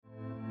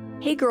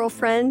Hey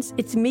girlfriends,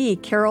 it's me,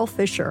 Carol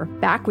Fisher,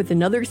 back with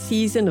another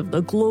season of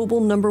the global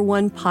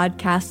 #1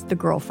 podcast, The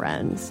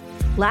Girlfriends.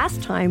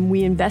 Last time,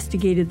 we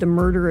investigated the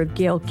murder of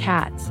Gail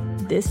Katz.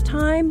 This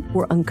time,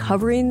 we're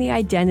uncovering the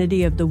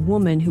identity of the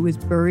woman who was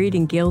buried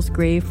in Gail's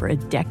grave for a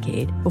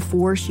decade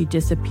before she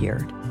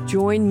disappeared.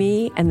 Join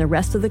me and the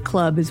rest of the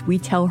club as we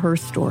tell her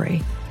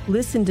story.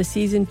 Listen to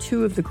Season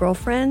 2 of The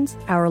Girlfriends,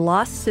 Our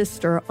Lost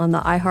Sister on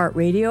the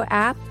iHeartRadio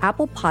app,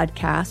 Apple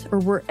Podcasts, or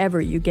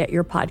wherever you get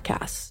your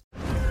podcasts.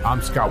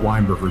 I'm Scott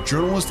Weinberger,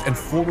 journalist and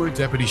former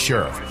deputy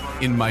sheriff.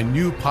 In my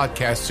new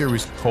podcast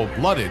series,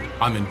 Cold-Blooded,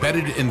 I'm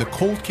embedded in the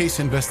cold case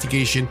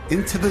investigation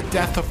into the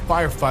death of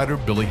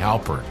firefighter Billy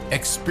Halpern.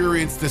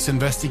 Experience this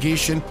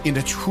investigation in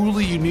a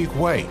truly unique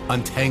way,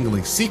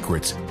 untangling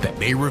secrets that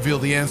may reveal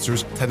the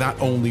answers to not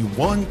only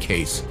one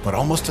case, but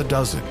almost a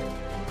dozen.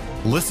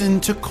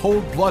 Listen to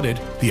Cold-Blooded,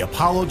 The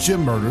Apollo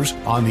Gym Murders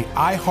on the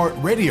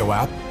iHeartRadio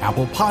app,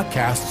 Apple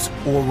Podcasts,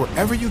 or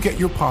wherever you get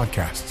your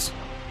podcasts.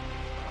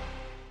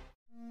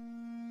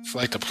 It's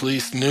like the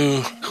police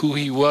knew who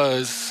he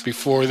was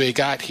before they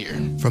got here.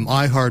 From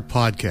iHeart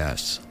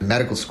Podcasts. The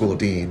medical school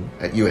dean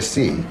at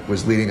USC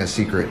was leading a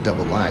secret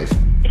double life.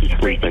 Is she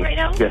breathing right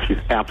now? Yes, she's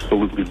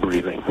absolutely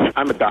breathing.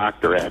 I'm a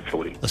doctor,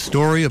 actually. A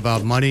story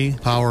about money,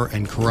 power,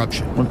 and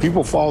corruption. When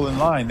people fall in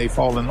line, they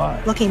fall in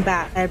line. Looking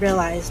back, I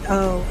realized,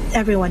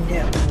 everyone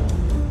knew.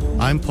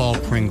 I'm Paul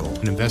Pringle,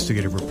 an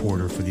investigative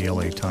reporter for the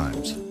LA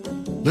Times.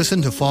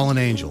 Listen to Fallen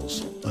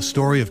Angels, a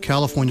story of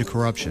California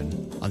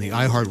corruption on the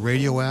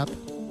iHeartRadio app,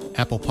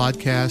 Apple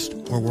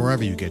Podcast, or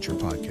wherever you get your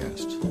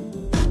podcasts.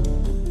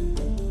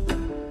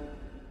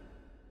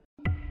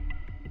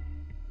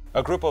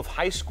 A group of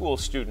high school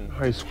students.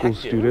 Two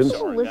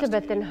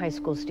Elizabethton high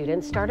school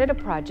students started a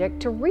project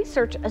to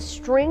research a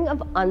string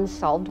of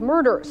unsolved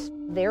murders.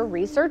 Their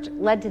research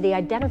led to the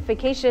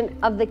identification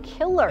of the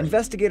killer.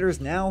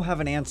 Investigators now have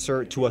an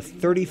answer to a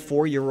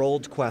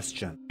 34-year-old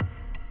question.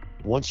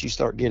 Once you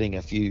start getting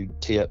a few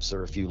tips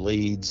or a few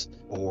leads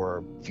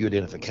or a few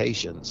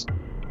identifications,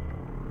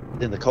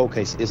 then the cold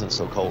case isn't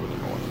so cold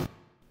anymore.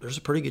 There's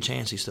a pretty good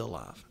chance he's still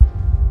alive.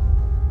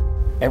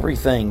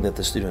 Everything that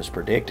the students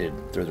predicted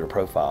through their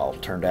profile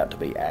turned out to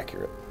be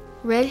accurate.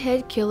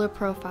 Redhead killer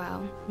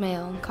profile,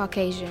 male,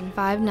 Caucasian,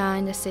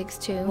 5'9" to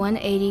 6'2",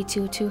 180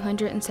 to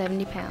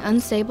 270 pounds.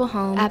 Unstable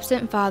home,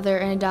 absent father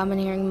and a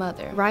domineering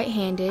mother.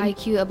 Right-handed,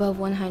 IQ above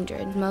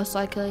 100, most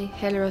likely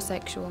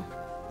heterosexual.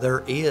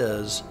 There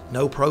is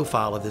no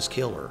profile of this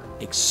killer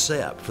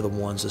except for the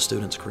ones the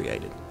students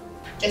created.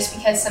 Just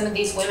because some of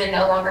these women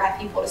no longer have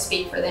people to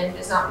speak for them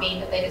does not mean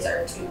that they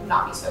deserve to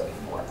not be spoken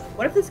for.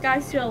 What if this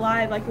guy's still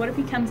alive? Like, what if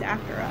he comes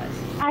after us?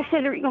 I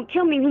said, are you going to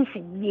kill me? And he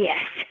said, yes.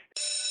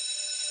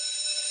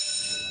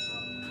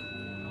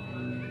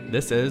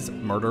 This is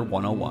Murder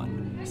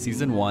 101,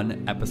 Season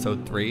 1,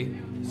 Episode 3,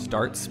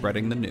 Start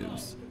Spreading the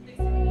News.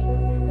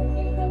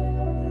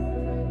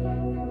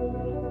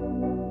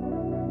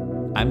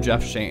 I'm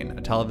Jeff Shane,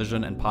 a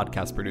television and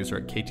podcast producer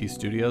at KT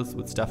Studios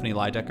with Stephanie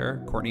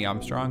Leidecker, Courtney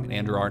Armstrong, and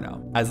Andrew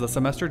Arno. As the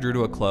semester drew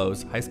to a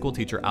close, high school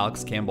teacher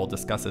Alex Campbell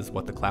discusses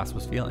what the class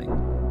was feeling.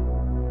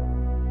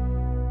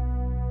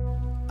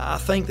 I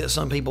think that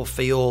some people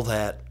feel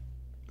that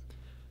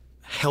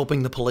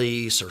helping the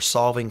police or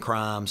solving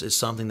crimes is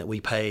something that we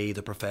pay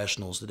the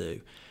professionals to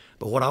do.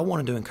 But what I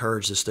wanted to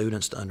encourage the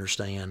students to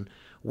understand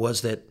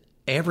was that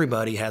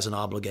everybody has an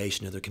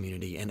obligation to their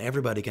community and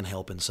everybody can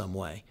help in some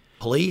way.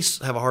 Police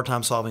have a hard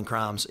time solving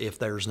crimes if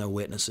there's no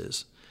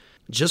witnesses.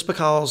 Just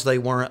because they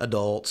weren't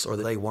adults or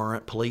they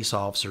weren't police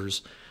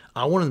officers,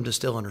 I wanted them to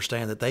still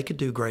understand that they could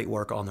do great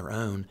work on their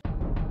own.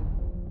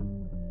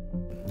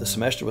 The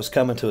semester was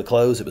coming to a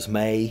close. It was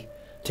May.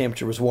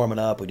 Temperature was warming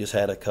up. We just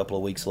had a couple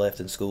of weeks left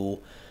in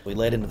school. We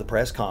led into the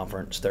press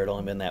conference. There had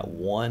only been that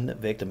one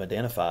victim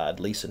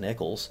identified, Lisa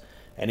Nichols,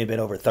 and it had been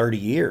over 30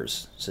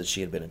 years since she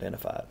had been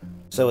identified.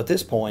 So at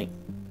this point,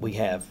 we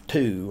have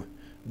two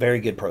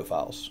very good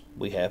profiles.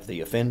 We have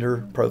the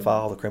offender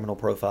profile, the criminal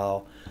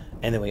profile,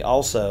 and then we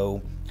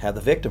also have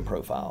the victim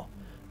profile.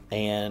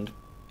 And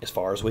as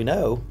far as we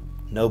know,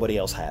 nobody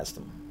else has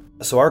them.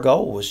 So our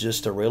goal was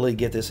just to really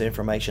get this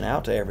information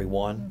out to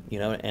everyone,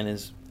 and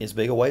as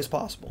big a way as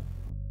possible.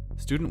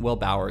 Student Will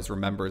Bowers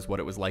remembers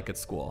what it was like at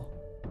school.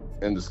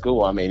 In the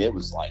school,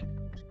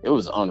 it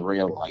was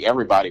unreal. Like,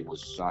 everybody was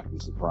shocked and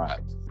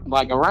surprised.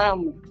 Like,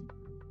 around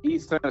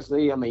East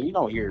Tennessee, you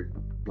don't hear,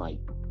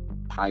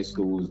 high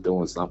schools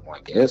doing something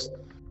like this.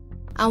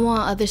 I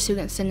want other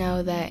students to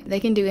know that they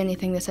can do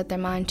anything they set their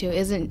mind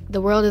to.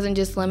 The world isn't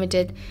just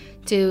limited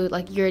to,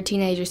 you're a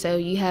teenager, so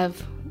you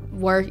have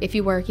work. If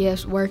you work, you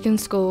have work in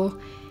school,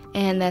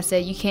 and that's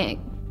it. You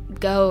can't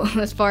go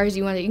as far as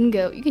you want to.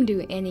 You can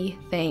do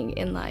anything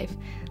in life.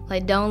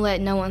 Don't let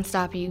no one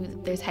stop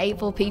you. There's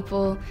hateful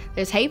people,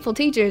 there's hateful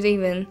teachers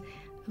even,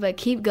 but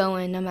keep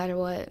going no matter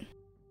what.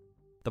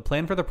 The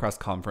plan for the press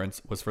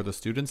conference was for the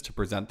students to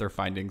present their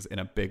findings in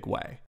a big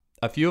way.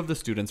 A few of the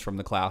students from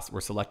the class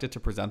were selected to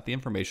present the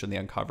information they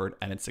uncovered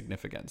and its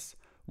significance.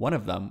 One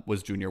of them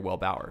was Junior Will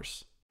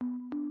Bowers.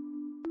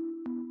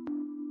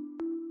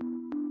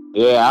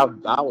 Yeah,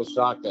 I was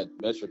shocked that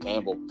Mr.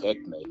 Campbell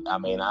picked me. I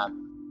mean,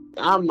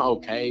 I'm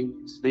okay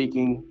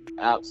speaking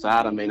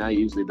outside. I mean, I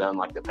usually done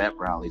like the pep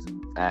rallies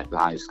at the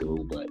high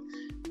school, but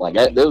like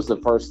this was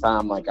the first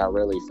time like I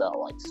really felt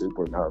like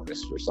super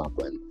nervous or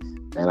something.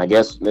 And I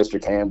guess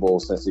Mr. Campbell,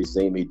 since he's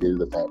seen me do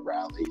the pep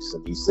rallies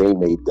and he's seen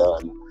me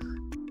done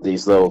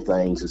these little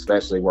things,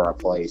 especially where I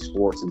play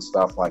sports and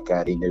stuff like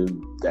that, he knew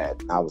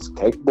that I was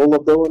capable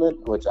of doing it,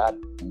 which I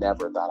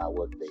never thought I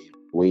would be.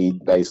 We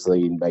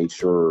basically made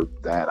sure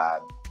that I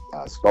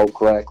spoke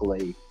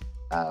correctly,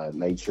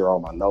 made sure all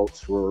my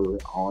notes were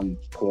on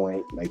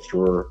point, made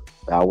sure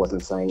that I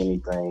wasn't saying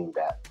anything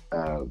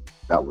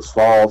that was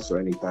false or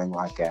anything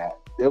like that.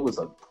 It was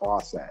a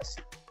process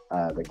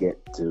to get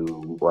to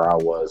where I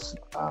was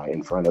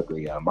in front of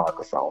the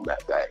microphone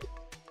that day.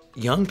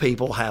 Young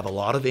people have a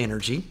lot of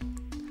energy,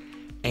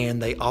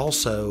 and they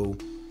also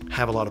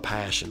have a lot of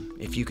passion.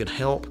 If you can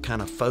help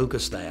kind of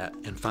focus that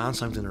and find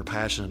something they're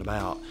passionate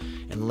about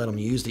and let them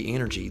use the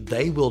energy,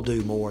 they will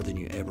do more than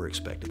you ever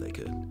expected they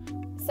could.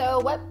 So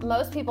what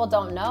most people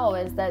don't know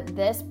is that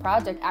this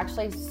project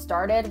actually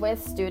started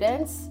with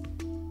students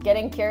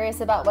getting curious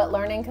about what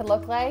learning could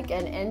look like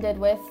and ended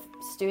with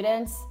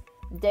students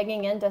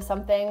digging into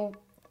something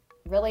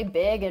really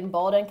big and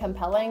bold and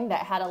compelling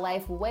that had a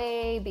life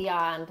way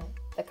beyond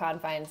the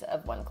confines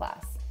of one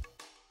class.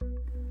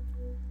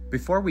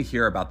 Before we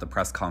hear about the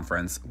press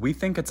conference, we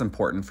think it's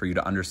important for you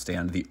to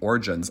understand the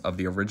origins of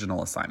the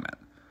original assignment.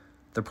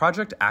 The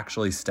project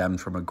actually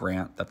stemmed from a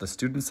grant that the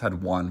students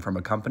had won from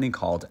a company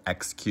called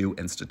XQ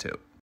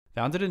Institute.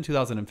 Founded in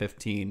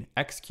 2015,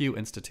 XQ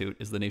Institute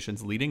is the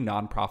nation's leading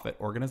nonprofit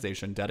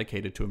organization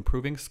dedicated to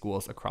improving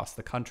schools across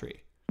the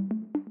country.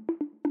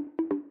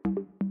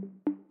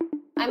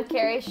 I'm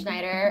Carrie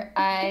Schneider.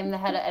 I'm the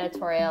head of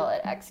editorial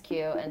at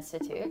XQ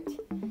Institute,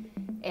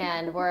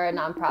 and we're a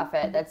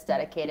nonprofit that's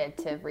dedicated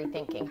to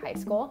rethinking high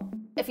school.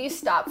 If you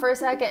stop for a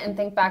second and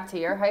think back to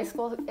your high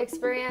school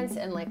experience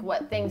and like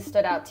what things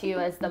stood out to you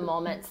as the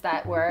moments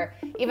that were,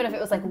 even if it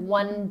was like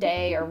one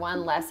day or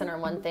one lesson or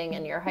one thing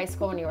in your high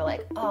school when you were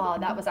like, oh,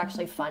 that was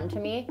actually fun to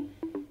me,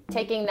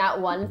 taking that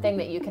one thing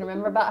that you can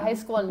remember about high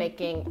school and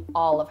making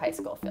all of high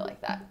school feel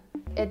like that.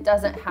 It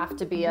doesn't have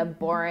to be a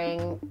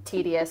boring,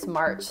 tedious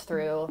march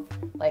through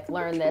like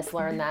learn this,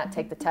 learn that,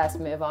 take the test,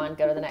 move on,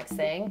 go to the next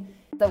thing.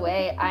 The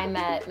way I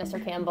met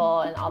Mr.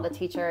 Campbell and all the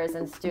teachers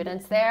and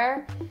students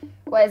there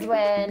was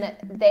when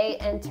they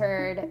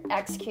entered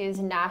XQ's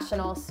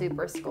National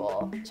Super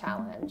School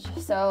Challenge.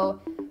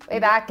 So way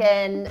back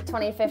in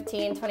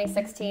 2015,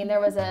 2016, there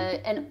was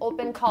an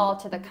open call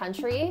to the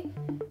country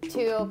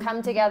to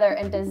come together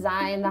and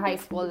design the high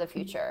school of the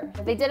future.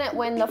 They didn't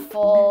win the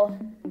full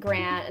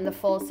grant and the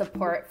full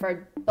support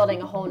for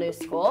building a whole new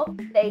school.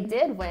 They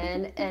did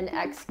win an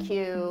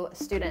XQ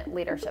Student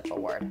Leadership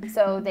Award.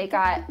 So they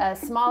got a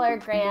smaller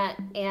grant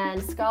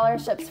and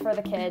scholarships for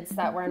the kids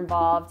that were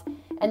involved,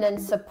 and then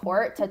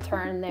support to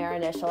turn their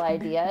initial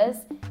ideas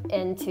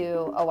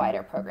into a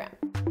wider program.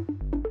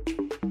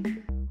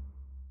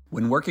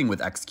 When working with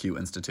XQ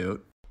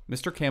Institute,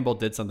 Mr. Campbell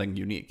did something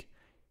unique.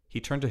 He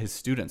turned to his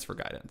students for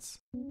guidance.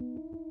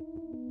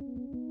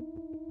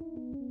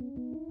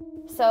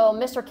 So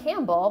Mr.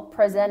 Campbell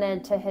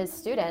presented to his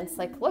students,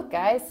 like, look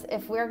guys,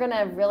 if we're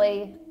gonna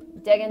really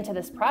dig into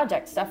this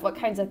project stuff, what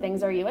kinds of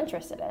things are you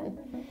interested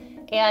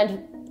in?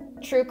 And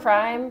true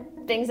crime,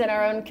 things in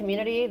our own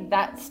community,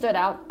 that stood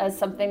out as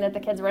something that the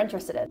kids were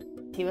interested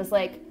in. He was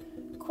like,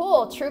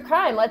 cool, true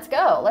crime, let's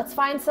go. Let's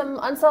find some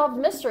unsolved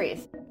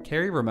mysteries.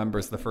 Carrie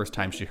remembers the first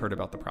time she heard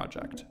about the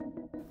project.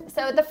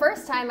 So the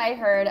first time I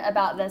heard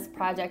about this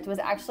project was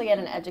actually at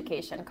an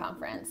education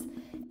conference.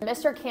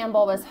 Mr.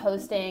 Campbell was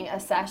hosting a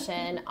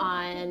session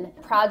on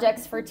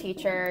projects for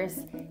teachers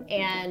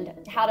and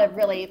how to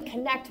really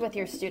connect with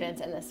your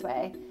students in this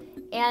way.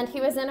 And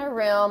he was in a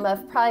room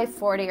of probably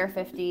 40 or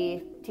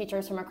 50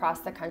 teachers from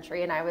across the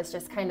country, and I was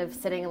just kind of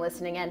sitting and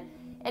listening in.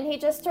 And he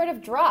just sort of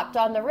dropped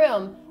on the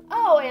room,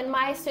 oh, and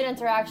my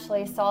students are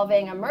actually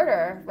solving a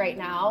murder right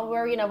now.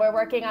 We're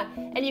working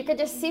on, and you could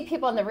just see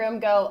people in the room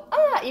go,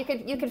 you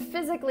could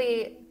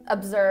physically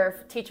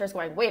observe teachers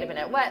going, wait a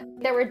minute, what?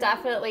 There were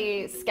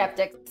definitely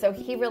skeptics. So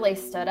he really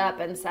stood up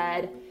and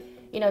said,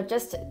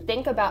 just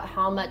think about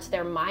how much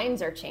their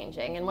minds are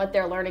changing and what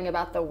they're learning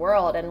about the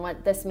world and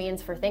what this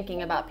means for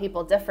thinking about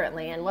people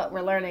differently and what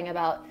we're learning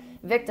about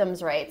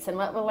victims' rights and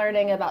what we're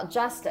learning about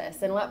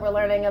justice and what we're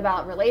learning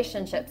about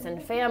relationships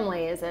and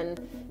families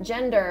and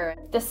gender.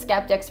 The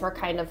skeptics were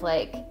kind of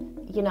like,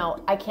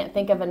 I can't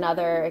think of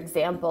another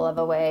example of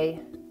a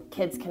way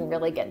kids can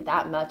really get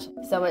that much.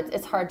 So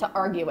it's hard to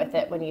argue with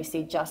it when you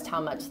see just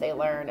how much they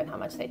learn and how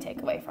much they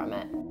take away from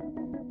it.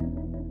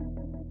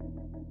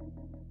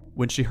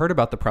 When she heard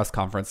about the press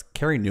conference,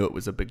 Carrie knew it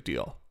was a big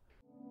deal.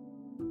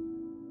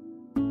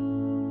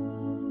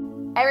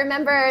 I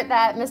remember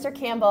that Mr.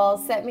 Campbell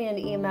sent me an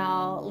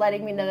email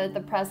letting me know that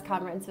the press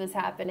conference was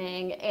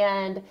happening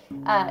and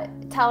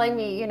telling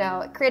me,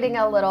 creating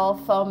a little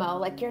FOMO,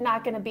 like, you're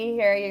not going to be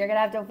here. You're going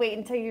to have to wait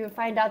until you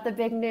find out the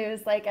big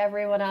news like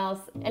everyone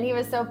else. And he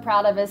was so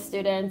proud of his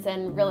students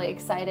and really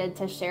excited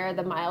to share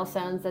the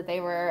milestones that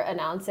they were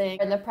announcing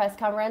in the press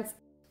conference.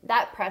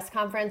 That press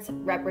conference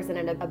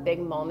represented a big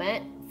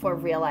moment for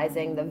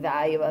realizing the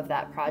value of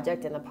that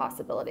project and the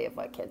possibility of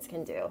what kids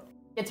can do.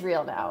 It's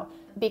real now,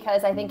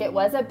 because I think it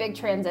was a big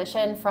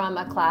transition from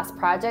a class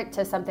project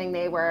to something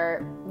they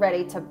were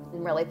ready to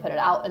really put it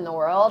out in the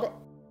world.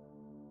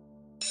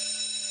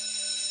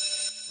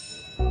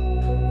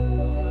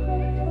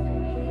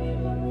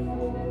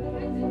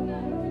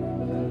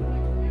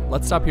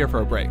 Let's stop here for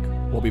a break.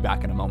 We'll be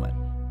back in a moment.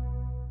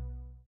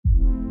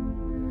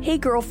 Hey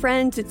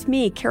girlfriends, it's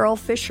me, Carol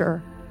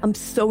Fisher. I'm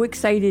so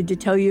excited to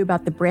tell you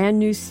about the brand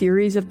new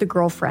series of The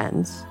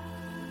Girlfriends.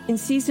 In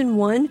season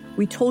 1,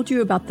 we told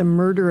you about the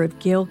murder of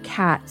Gail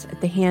Katz at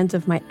the hands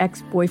of my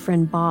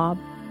ex-boyfriend Bob.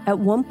 At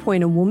one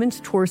point, a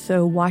woman's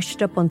torso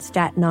washed up on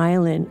Staten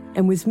Island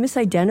and was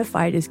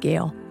misidentified as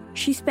Gail.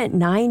 She spent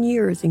 9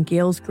 years in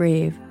Gail's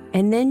grave,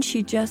 and then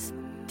she just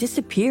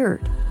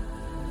disappeared.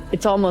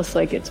 It's almost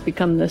like it's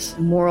become this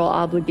moral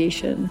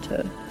obligation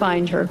to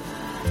find her.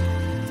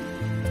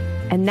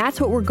 And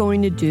that's what we're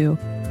going to do.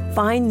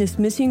 Find this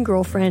missing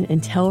girlfriend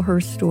and tell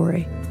her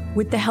story.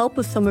 With the help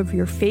of some of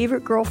your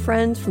favorite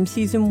girlfriends from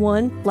season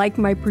 1, like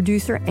my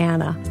producer,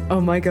 Anna.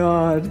 Oh my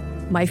God.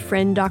 My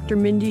friend, Dr.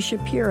 Mindy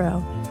Shapiro.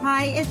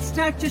 Hi, it's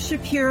Dr.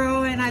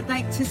 Shapiro, and I'd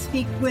like to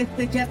speak with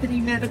the deputy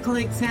medical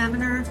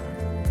examiner.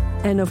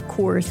 And of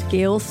course,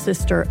 Gail's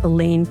sister,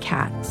 Elaine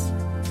Katz.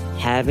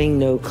 Having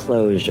no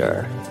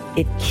closure,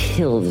 it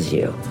kills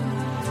you.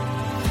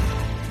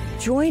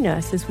 Join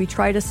us as we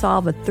try to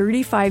solve a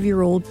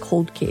 35-year-old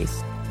cold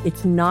case.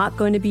 It's not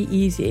going to be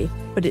easy,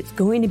 but it's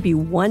going to be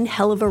one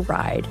hell of a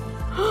ride.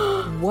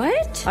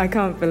 What? I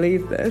can't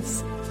believe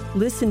this.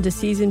 Listen to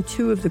season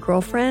 2 of The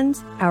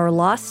Girlfriends, Our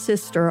Lost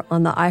Sister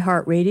on the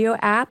iHeartRadio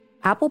app,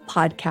 Apple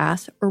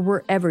Podcasts, or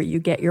wherever you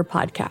get your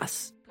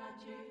podcasts.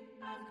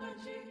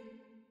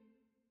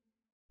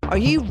 Are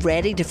you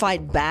ready to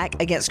fight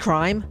back against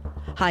crime?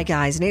 Hi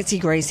guys, Nancy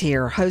Grace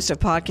here, host of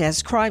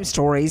podcast Crime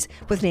Stories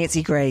with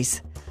Nancy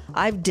Grace.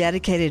 I've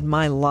dedicated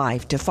my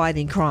life to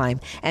fighting crime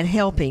and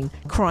helping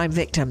crime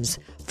victims.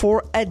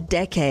 For a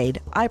decade,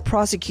 I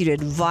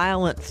prosecuted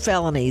violent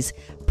felonies,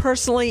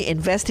 personally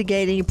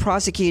investigating,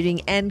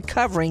 prosecuting, and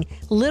covering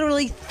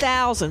literally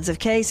thousands of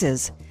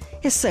cases.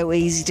 It's so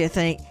easy to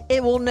think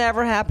it will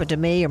never happen to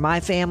me or my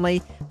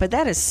family, but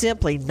that is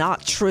simply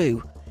not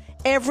true.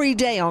 Every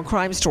day on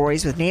Crime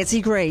Stories with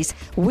Nancy Grace,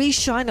 we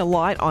shine a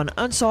light on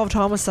unsolved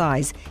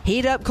homicides,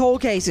 heat up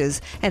cold cases,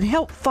 and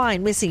help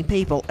find missing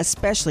people,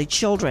 especially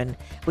children.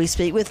 We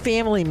speak with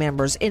family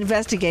members,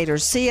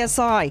 investigators,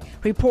 CSI,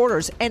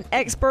 reporters, and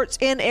experts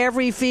in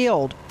every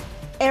field.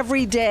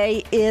 Every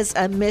day is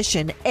a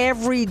mission.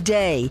 Every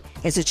day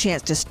is a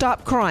chance to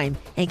stop crime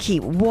and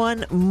keep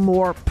one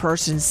more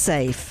person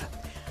safe.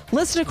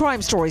 Listen to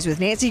Crime Stories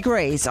with Nancy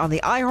Grace on the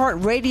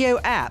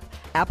iHeartRadio app,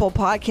 Apple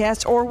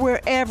Podcasts, or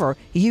wherever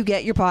you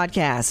get your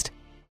podcast.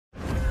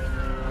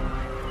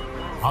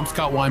 I'm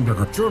Scott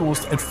Weinberger,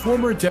 journalist and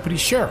former deputy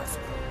sheriff.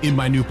 In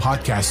my new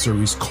podcast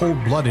series,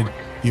 Cold Blooded,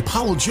 The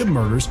Apollo Gym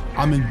Murders,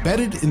 I'm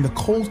embedded in the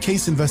cold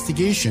case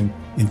investigation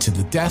into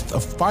the death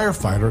of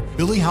firefighter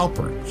Billy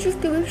Halpern. It's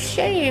just a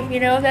shame,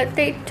 that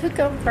they took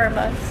him from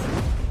us.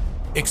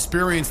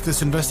 Experience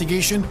this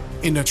investigation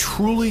in a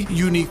truly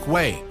unique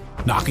way,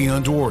 knocking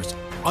on doors,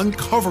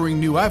 uncovering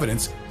new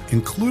evidence,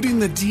 including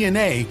the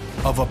DNA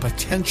of a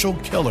potential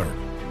killer.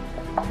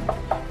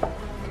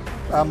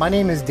 My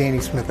name is Danny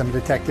Smith. I'm a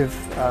detective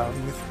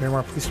with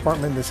Miramar Police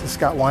Department. This is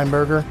Scott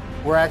Weinberger.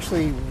 We're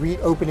actually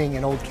reopening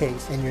an old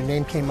case, and your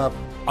name came up.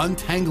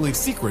 Untangling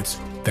secrets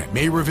that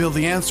may reveal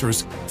the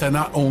answers to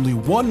not only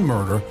one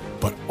murder,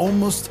 but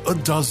almost a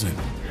dozen.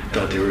 I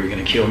thought they were going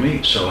to kill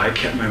me, so I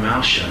kept my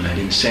mouth shut and I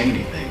didn't say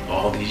anything.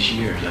 All these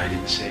years, I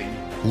didn't say anything.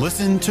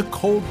 Listen to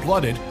Cold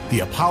Blooded,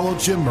 The Apollo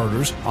Gym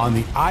Murders on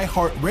the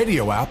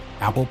iHeartRadio app,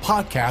 Apple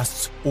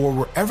Podcasts, or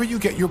wherever you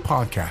get your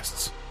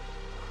podcasts.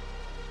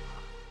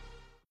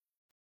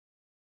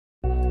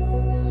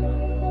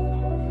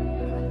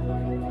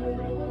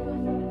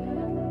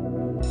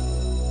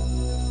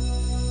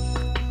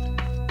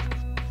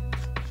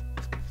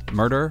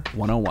 Murder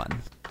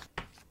 101.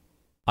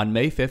 On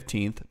May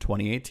 15th,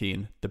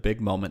 2018, the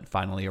big moment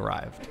finally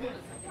arrived.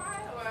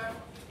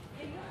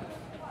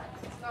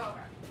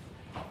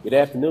 Good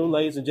afternoon,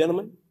 ladies and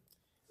gentlemen.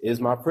 It is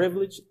my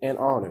privilege and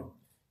honor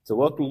to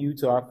welcome you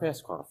to our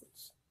press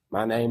conference.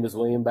 My name is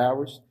William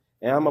Bowers,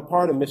 and I'm a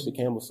part of Mr.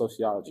 Campbell's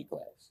sociology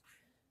class.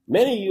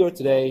 Many of you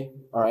today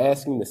are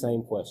asking the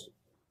same question.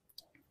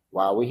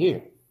 Why are we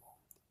here?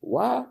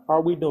 Why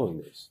are we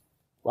doing this?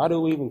 Why do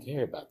we even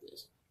care about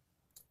this?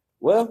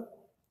 Well,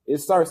 it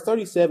starts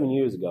 37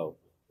 years ago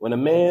when a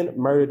man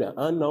murdered an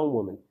unknown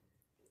woman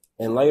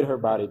and laid her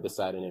body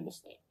beside an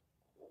interstate.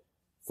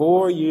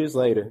 4 years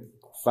later,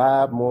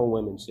 5 more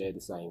women shared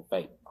the same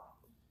fate.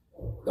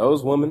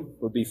 Those women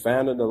would be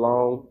found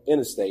along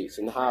interstates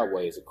and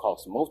highways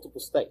across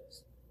multiple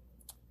states.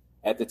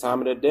 At the time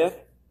of their death,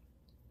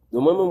 the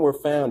women were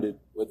found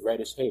with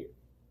reddish hair.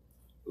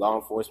 Law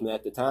enforcement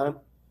at the time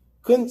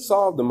couldn't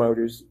solve the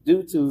murders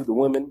due to the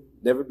women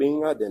never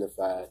being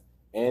identified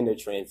and their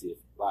transient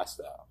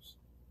lifestyles.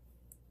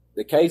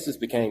 The cases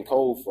became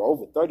cold for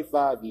over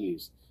 35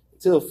 years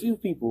until a few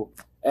people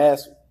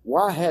asked,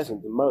 why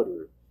hasn't the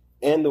murderer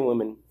and the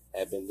women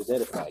have been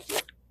identified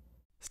yet?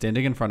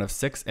 Standing in front of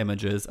 6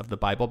 images of the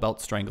Bible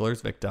Belt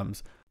Stranglers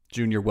victims,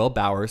 Junior Will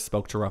Bowers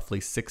spoke to roughly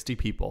 60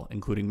 people,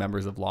 including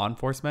members of law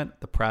enforcement,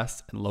 the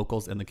press, and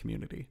locals in the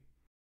community.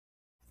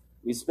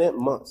 We spent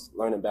months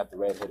learning about the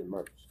red-headed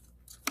murders.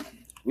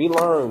 We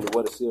learned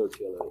what a serial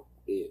killer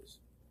is.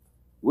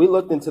 We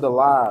looked into the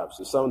lives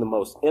of some of the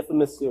most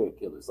infamous serial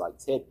killers like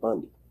Ted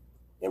Bundy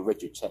and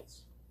Richard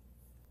Chase.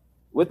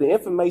 With the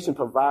information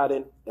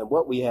provided and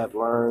what we have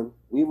learned,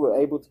 we were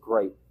able to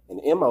create an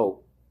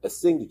MO, a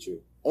signature,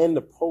 and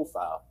the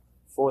profile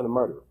for the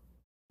murderer.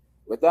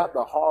 Without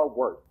the hard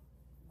work,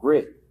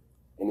 grit,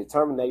 and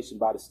determination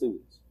by the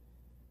students,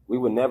 we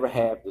would never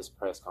have this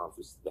press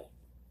conference today.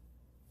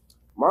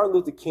 Martin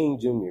Luther King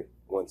Jr.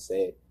 once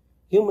said,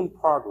 human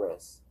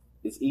progress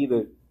is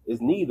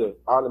neither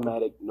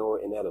automatic nor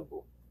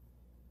inevitable.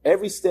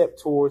 Every step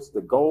towards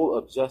the goal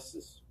of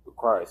justice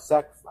requires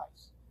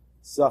sacrifice,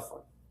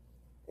 suffering,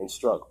 and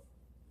struggle.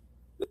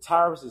 The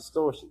tireless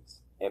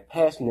extortions and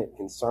passionate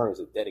concerns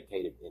of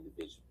dedicated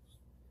individuals.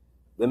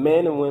 The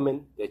men and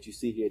women that you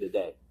see here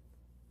today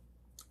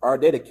are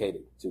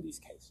dedicated to these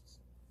cases.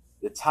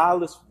 The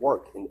tireless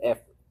work and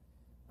effort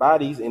by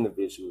these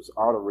individuals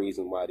are the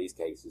reason why these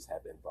cases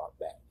have been brought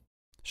back.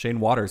 Shane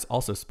Waters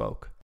also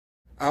spoke.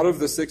 Out of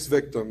the 6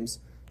 victims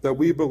that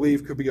we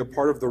believe could be a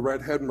part of the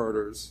Redhead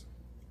murders,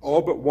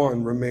 all but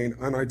one remain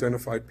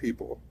unidentified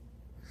people.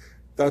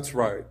 That's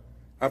right.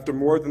 After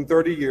more than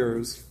 30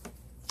 years,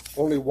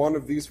 only one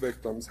of these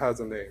victims has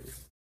a name.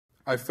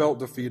 I felt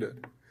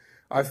defeated.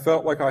 I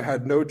felt like I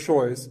had no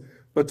choice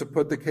but to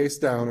put the case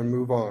down and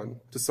move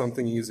on to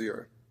something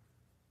easier.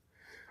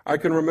 I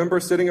can remember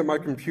sitting at my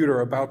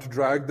computer about to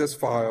drag this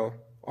file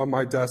on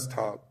my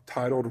desktop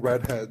titled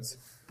Redheads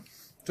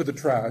to the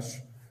trash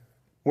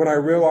when I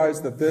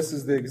realized that this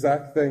is the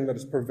exact thing that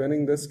is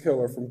preventing this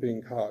killer from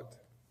being caught.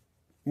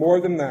 More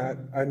than that,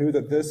 I knew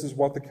that this is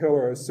what the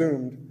killer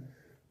assumed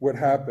would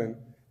happen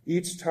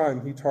each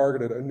time he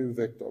targeted a new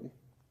victim.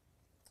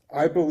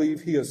 I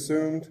believe he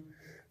assumed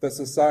that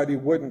society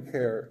wouldn't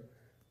care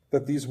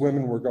that these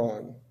women were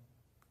gone.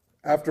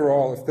 After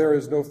all, if there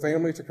is no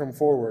family to come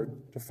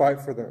forward to fight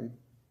for them,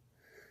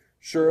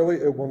 surely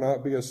it will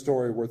not be a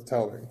story worth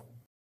telling.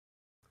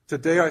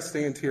 Today I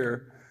stand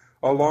here,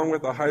 along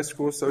with a high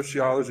school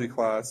sociology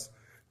class,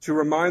 to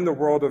remind the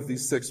world of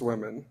these 6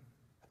 women.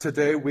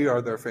 Today we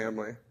are their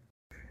family.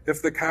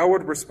 If the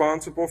coward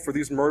responsible for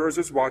these murders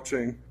is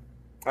watching,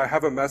 I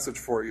have a message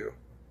for you.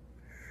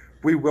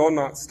 We will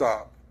not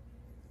stop.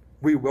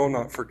 We will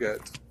not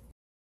forget.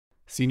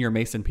 Senior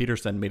Mason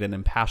Peterson made an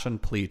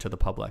impassioned plea to the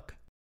public.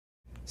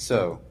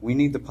 So, we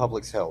need the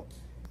public's help.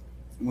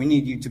 We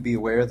need you to be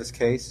aware of this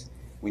case.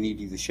 We need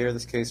you to share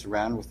this case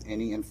around with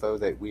any info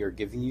that we are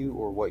giving you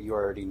or what you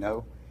already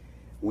know.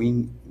 We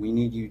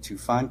need you to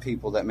find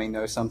people that may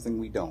know something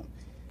we don't.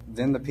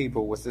 Then the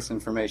people with this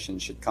information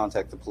should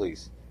contact the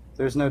police.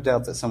 There's no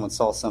doubt that someone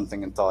saw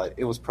something and thought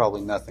it was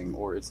probably nothing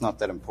or it's not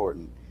that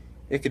important.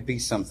 It could be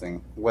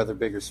something, whether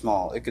big or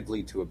small. It could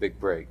lead to a big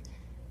break.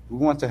 We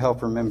want to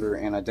help remember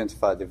and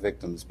identify the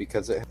victims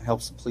because it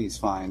helps the police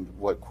find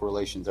what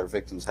correlations our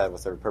victims had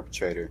with their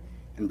perpetrator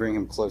and bring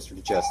him closer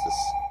to justice.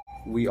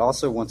 We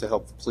also want to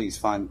help the police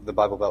find the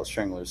Bible Belt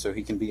Strangler so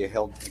he can be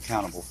held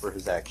accountable for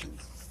his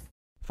actions.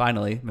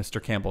 Finally,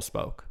 Mr. Campbell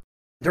spoke.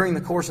 During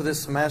the course of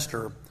this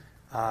semester,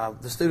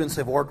 the students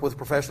have worked with a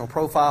professional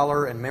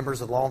profiler and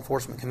members of the law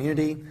enforcement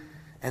community,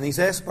 and these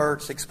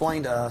experts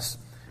explained to us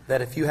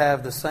that if you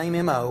have the same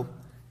MO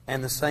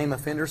and the same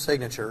offender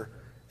signature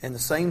in the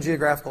same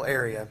geographical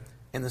area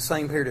in the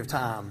same period of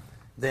time,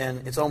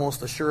 then it's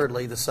almost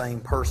assuredly the same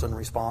person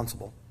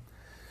responsible.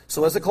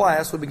 So as a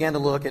class, we began to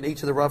look at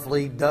each of the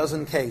roughly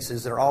dozen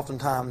cases that are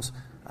oftentimes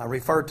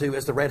referred to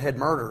as the Redhead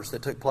murders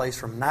that took place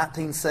from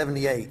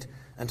 1978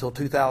 until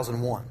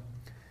 2001.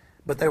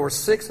 But there were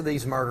 6 of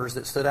these murders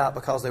that stood out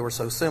because they were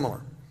so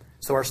similar.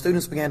 So our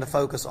students began to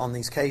focus on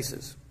these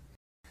cases.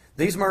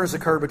 These murders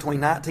occurred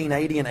between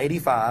 1980 and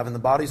 85, and the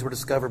bodies were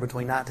discovered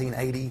between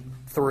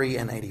 1983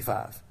 and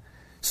 85.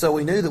 So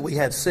we knew that we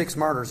had 6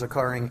 murders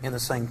occurring in the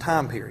same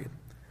time period.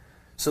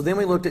 So then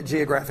we looked at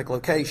geographic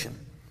location,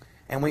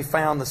 and we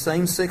found the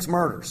same 6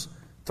 murders,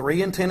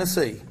 3 in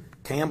Tennessee,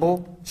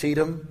 Campbell,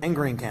 Cheatham, and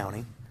Greene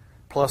County,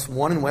 plus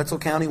 1 in Wetzel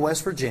County,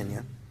 West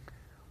Virginia,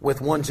 with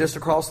 1 just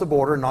across the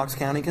border in Knox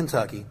County,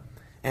 Kentucky,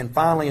 and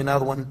finally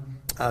another one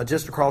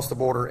just across the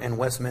border in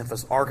West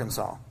Memphis,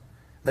 Arkansas.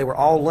 They were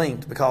all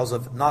linked because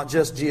of not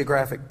just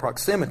geographic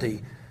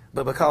proximity,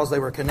 but because they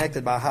were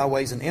connected by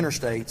highways and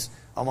interstates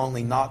along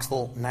the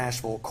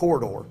Knoxville-Nashville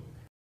corridor.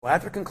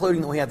 After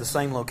concluding that we had the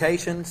same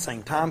location,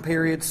 same time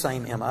period,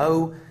 same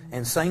MO,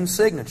 and same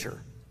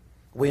signature,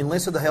 we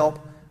enlisted the help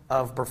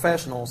of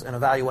professionals in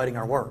evaluating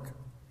our work.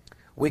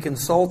 We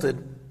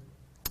consulted,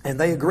 and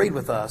they agreed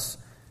with us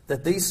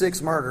that these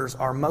 6 murders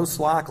are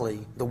most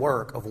likely the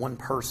work of one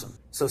person.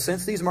 So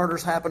since these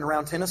murders happened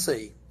around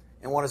Tennessee,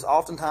 in what is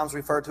oftentimes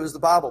referred to as the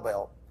Bible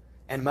Belt,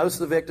 and most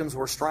of the victims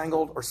were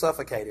strangled or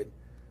suffocated,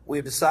 we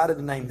have decided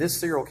to name this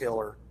serial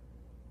killer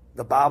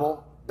the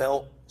Bible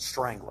Belt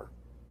Strangler.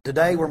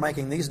 Today we're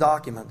making these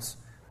documents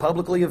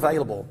publicly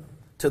available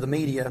to the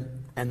media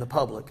and the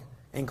public,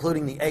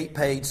 including the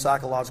 8-page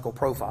psychological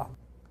profile.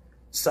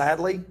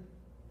 Sadly,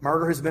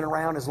 murder has been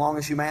around as long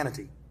as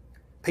humanity.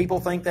 People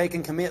think they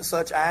can commit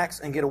such acts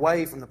and get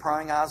away from the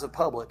prying eyes of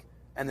public,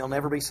 and they'll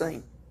never be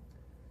seen.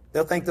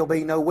 They'll think there'll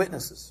be no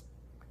witnesses.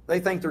 They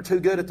think they're too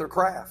good at their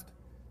craft.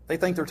 They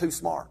think they're too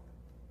smart.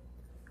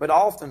 But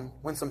often,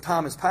 when some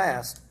time has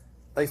passed,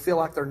 they feel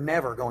like they're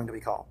never going to be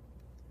caught.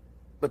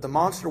 But the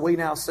monster we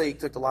now seek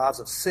took the lives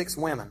of 6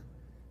 women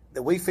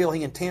that we feel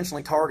he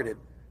intentionally targeted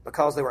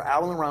because they were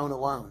out on their own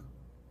alone,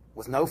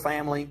 with no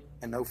family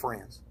and no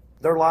friends.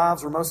 Their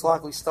lives were most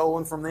likely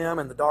stolen from them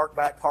in the dark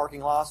back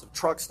parking lots of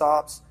truck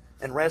stops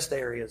and rest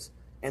areas,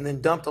 and then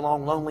dumped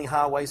along lonely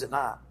highways at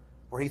night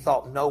where he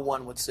thought no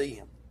one would see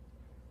him.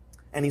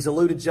 And he's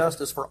eluded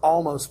justice for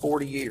almost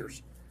 40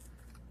 years.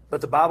 But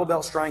the Bible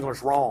Belt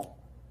Strangler's wrong.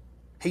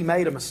 He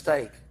made a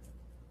mistake.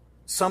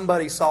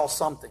 Somebody saw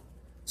something.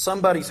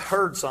 Somebody's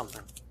heard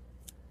something.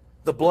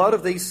 The blood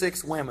of these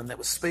 6 women that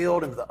was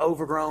spilled into the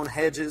overgrown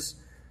hedges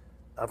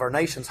of our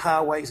nation's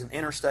highways and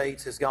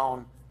interstates has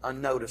gone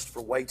unnoticed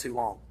for way too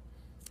long.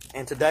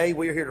 And today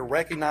we are here to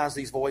recognize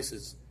these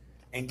voices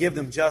and give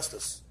them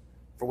justice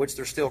for which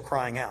they're still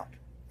crying out.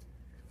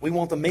 We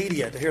want the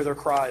media to hear their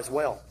cry as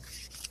well,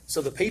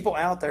 so the people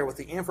out there with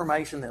the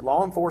information that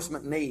law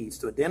enforcement needs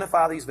to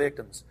identify these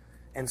victims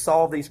and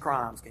solve these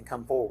crimes can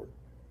come forward.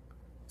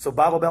 So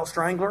Bible Belt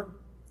Strangler,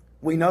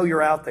 we know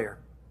you're out there.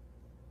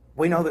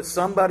 We know that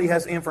somebody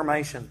has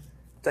information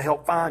to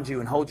help find you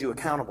and hold you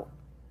accountable.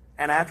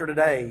 And after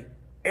today,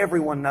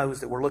 everyone knows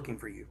that we're looking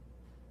for you.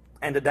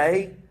 And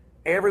today,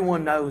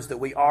 everyone knows that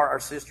we are our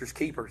sister's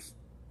keepers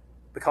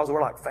because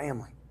we're like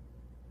family.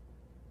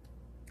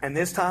 And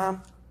this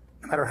time,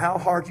 no matter how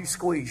hard you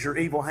squeeze your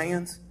evil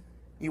hands,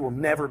 you will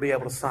never be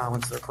able to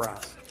silence their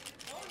cries.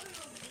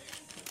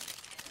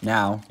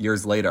 Now,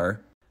 years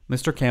later,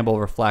 Mr. Campbell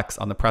reflects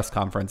on the press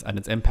conference and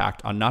its impact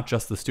on not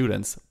just the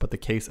students, but the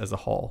case as a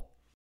whole.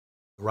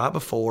 Right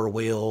before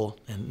Will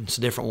and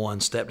different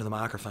ones stepped to the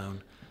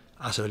microphone,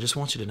 I said, I just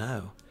want you to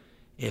know,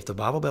 if the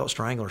Bible Belt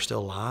Strangler is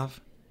still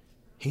alive,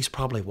 he's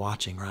probably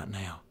watching right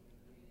now.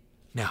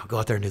 Now, go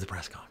out there and do the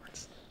press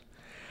conference.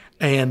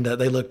 And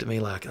they looked at me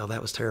like, oh,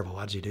 that was terrible.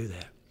 Why did you do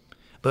that?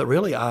 But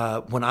really,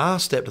 when I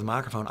stepped to the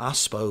microphone, I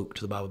spoke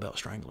to the Bible Belt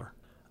Strangler.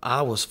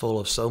 I was full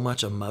of so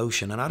much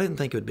emotion, and I didn't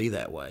think it would be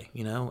that way.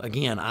 You know,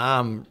 again,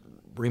 I'm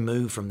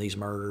removed from these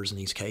murders and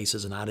these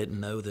cases, and I didn't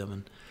know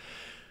them.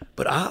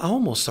 But I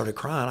almost started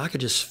crying. I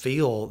could just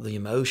feel the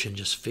emotion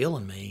just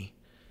filling me.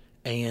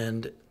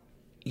 And,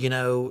 you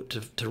know,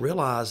 to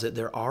realize that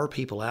there are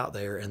people out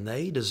there, and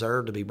they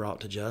deserve to be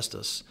brought to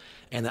justice,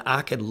 and that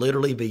I could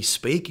literally be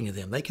speaking to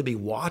them. They could be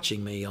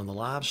watching me on the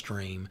live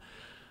stream.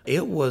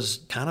 It was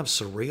kind of a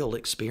surreal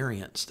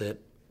experience that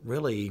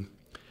really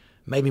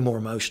made me more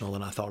emotional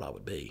than I thought I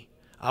would be.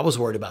 I was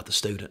worried about the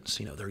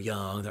students. You know, they're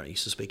young, they're not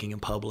used to speaking in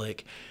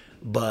public,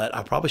 but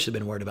I probably should have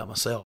been worried about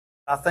myself.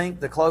 I think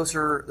the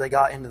closer they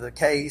got into the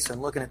case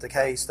and looking at the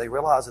case, they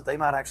realized that they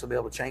might actually be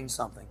able to change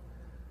something.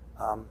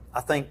 I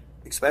think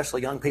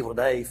especially young people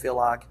today feel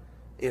like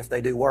if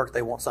they do work,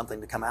 they want something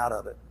to come out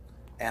of it.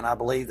 And I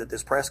believe that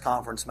this press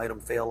conference made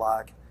them feel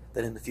like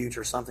that in the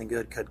future something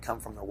good could come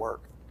from their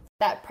work.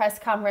 That press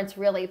conference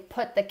really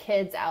put the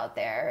kids out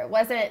there. It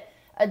wasn't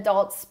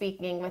adults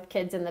speaking with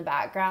kids in the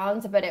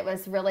background, but it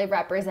was really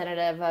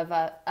representative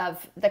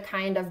of the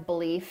kind of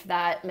belief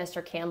that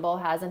Mr. Campbell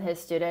has in his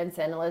students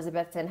and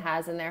Elizabethton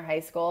has in their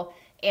high school,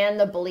 and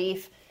the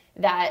belief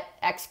that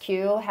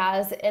XQ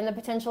has in the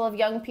potential of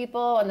young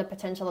people and the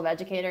potential of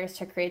educators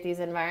to create these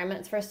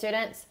environments for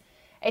students.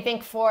 I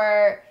think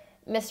for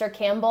Mr.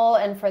 Campbell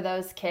and for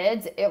those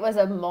kids, it was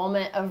a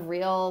moment of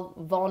real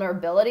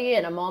vulnerability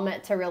and a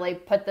moment to really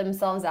put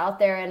themselves out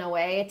there in a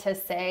way to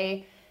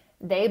say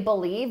they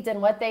believed in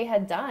what they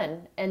had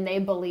done, and they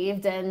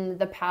believed in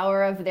the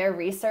power of their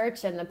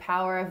research and the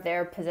power of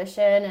their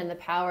position and the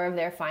power of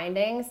their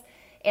findings.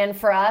 And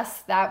for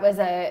us, that was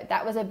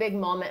a big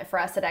moment for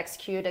us at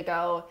XQ to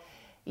go,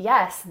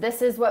 yes,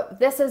 this is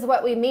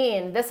what we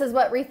mean. This is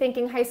what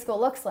rethinking high school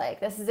looks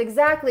like. This is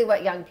exactly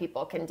what young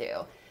people can do.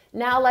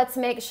 Now let's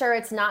make sure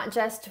it's not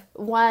just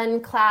one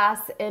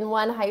class in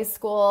one high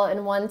school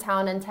in one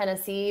town in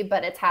Tennessee,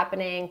 but it's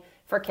happening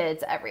for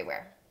kids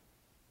everywhere.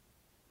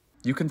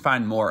 You can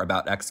find more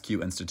about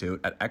XQ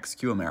Institute at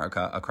XQ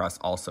America across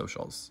all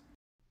socials.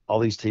 All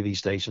these TV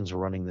stations are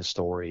running this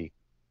story,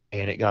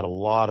 and it got a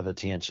lot of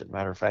attention.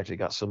 Matter of fact, it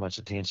got so much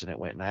attention it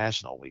went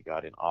national. We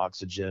got in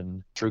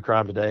Oxygen, True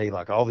Crime Today,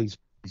 like all these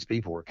these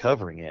people were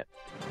covering it.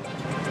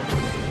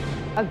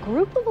 A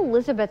group of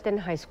Elizabethton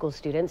High School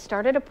students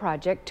started a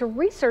project to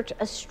research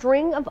a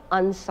string of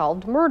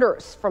unsolved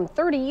murders from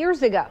 30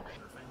 years ago.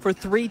 For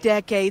 3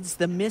 decades,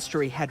 the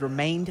mystery had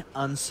remained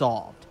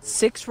unsolved.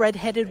 6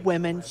 red-headed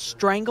women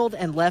strangled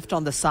and left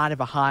on the side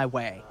of a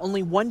highway.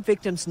 Only one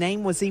victim's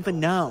name was even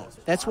known.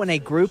 That's when a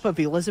group of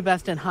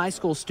Elizabethton High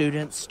School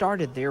students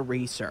started their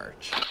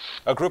research.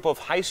 A group of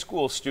high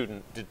school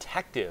student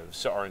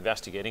detectives are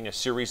investigating a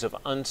series of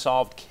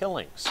unsolved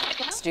killings.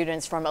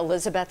 Students from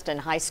Elizabethton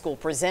High School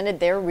presented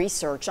their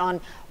research on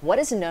what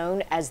is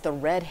known as the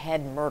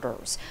Redhead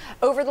murders.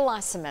 Over the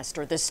last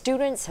semester, the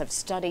students have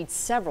studied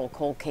several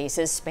cold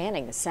cases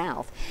spanning the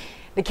South.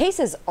 The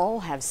cases all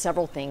have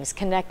several things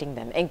connecting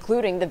them,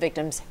 including the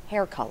victim's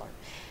hair color.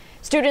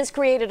 Students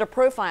created a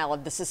profile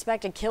of the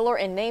suspected killer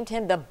and named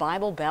him the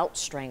Bible Belt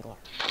Strangler.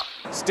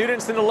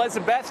 Students in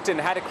Elizabethton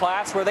had a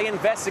class where they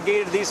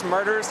investigated these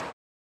murders.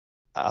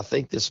 I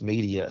think this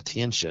media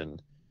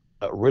attention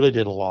really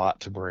did a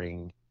lot to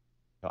bring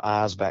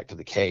eyes back to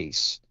the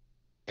case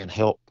and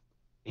help,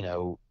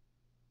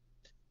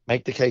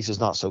 make the cases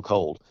not so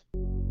cold.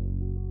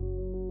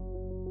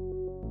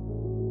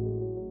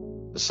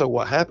 So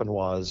what happened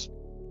was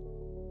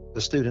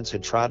the students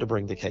had tried to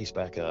bring the case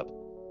back up.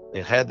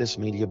 They had this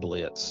media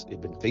blitz. It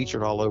had been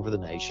featured all over the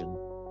nation.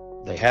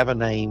 They have a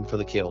name for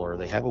the killer.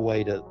 They have a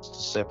way to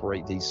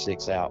separate these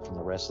 6 out from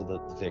the rest of the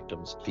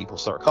victims. People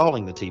start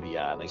calling the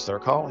TBI, and they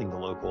start calling the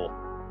local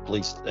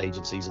police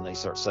agencies, and they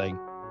start saying,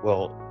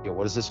 well,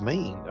 what does this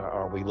mean?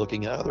 Are we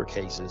looking at other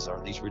cases?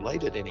 Are these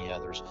related to any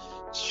others?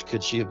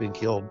 Could she have been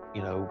killed,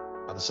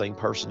 by the same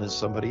person as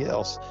somebody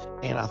else?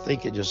 And I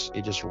think it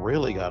just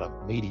really got a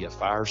media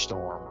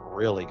firestorm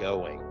really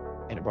going,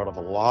 and it brought up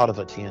a lot of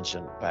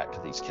attention back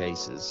to these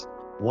cases.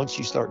 Once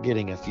you start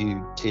getting a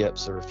few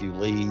tips or a few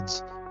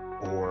leads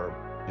or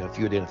a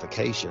few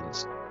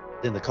identifications,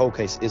 then the cold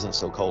case isn't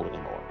so cold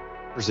anymore.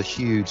 There's a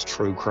huge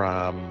true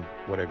crime,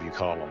 whatever you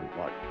call them,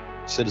 like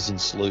citizen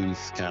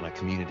sleuth kind of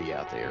community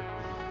out there.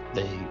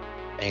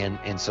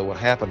 And so what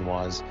happened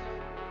was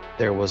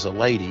there was a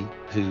lady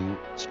who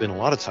spent a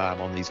lot of time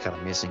on these kind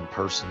of missing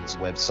persons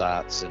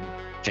websites and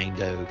Jane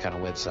Doe kind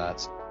of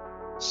websites.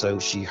 So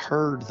she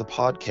heard the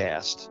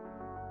podcast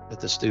that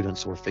the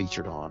students were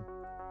featured on,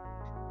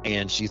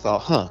 and she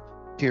thought,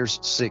 here's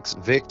 6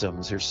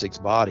 victims, here's 6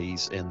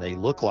 bodies, and they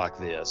look like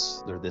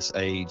this. They're this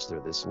age, they're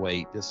this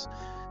weight, this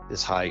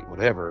height,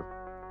 whatever.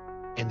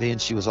 And then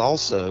she was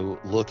also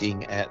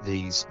looking at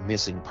these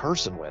missing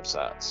person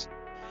websites,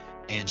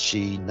 and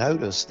she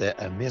noticed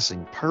that a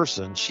missing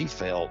person she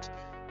felt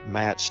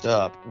matched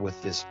up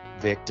with this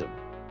victim.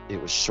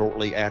 It was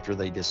shortly after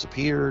they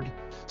disappeared.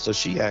 So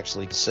she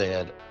actually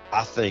said,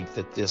 I think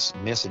that this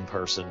missing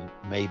person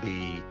may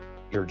be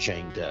your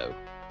Jane Doe,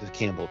 the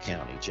Campbell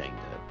County Jane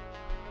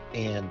Doe.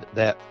 And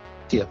that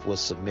tip was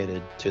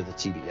submitted to the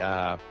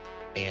TBI,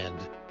 and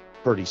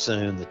pretty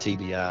soon the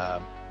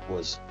TBI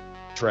was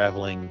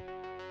traveling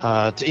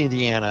to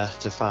Indiana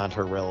to find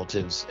her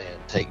relatives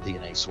and take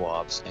DNA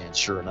swabs, and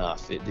sure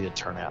enough, it did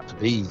turn out to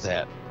be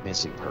that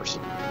missing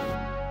person.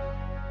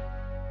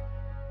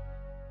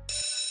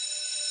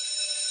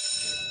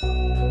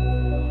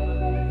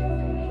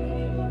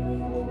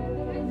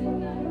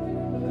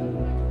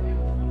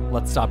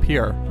 Let's stop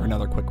here for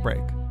another quick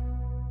break.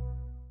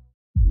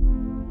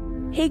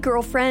 Hey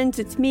girlfriends,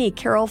 it's me,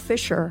 Carol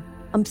Fisher.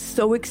 I'm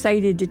so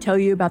excited to tell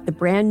you about the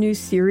brand new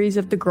series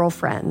of The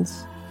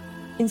Girlfriends.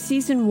 In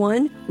season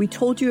 1, we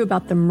told you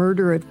about the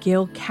murder of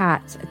Gail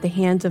Katz at the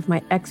hands of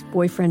my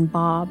ex-boyfriend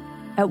Bob.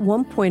 At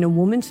one point, a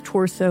woman's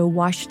torso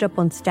washed up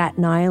on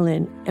Staten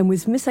Island and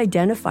was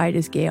misidentified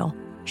as Gail.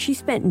 She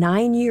spent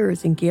 9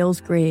 years in Gail's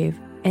grave,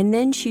 and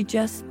then she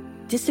just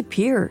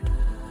disappeared.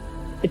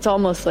 It's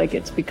almost like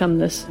it's become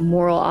this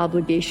moral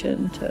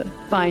obligation to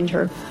find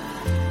her.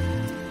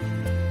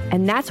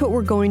 And that's what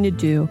we're going to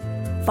do.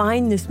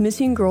 Find this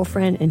missing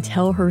girlfriend and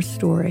tell her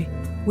story.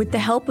 With the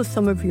help of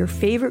some of your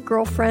favorite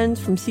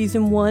girlfriends from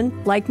season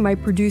 1, like my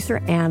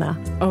producer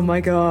Anna. Oh my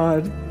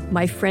God.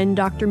 My friend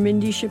Dr.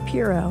 Mindy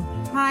Shapiro.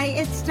 Hi,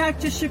 it's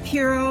Dr.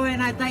 Shapiro,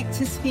 and I'd like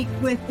to speak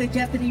with the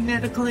Deputy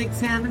Medical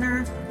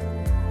Examiner.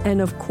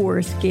 And of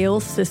course,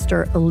 Gail's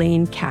sister,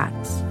 Elaine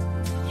Katz.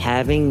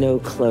 Having no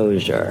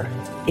closure,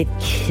 it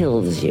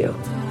kills you.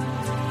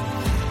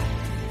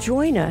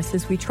 Join us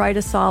as we try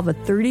to solve a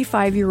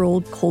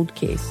 35-year-old cold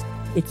case.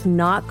 It's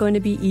not going to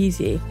be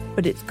easy,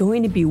 but it's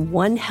going to be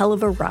one hell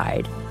of a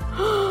ride.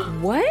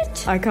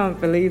 What? I can't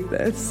believe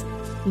this.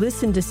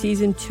 Listen to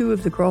season 2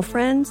 of The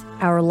Girlfriends,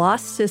 Our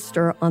Lost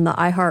Sister on the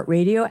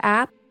iHeartRadio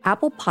app,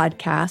 Apple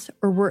Podcasts,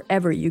 or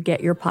wherever you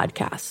get your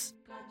podcasts.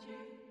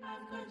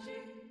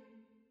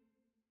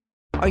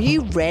 Are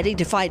you ready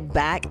to fight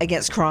back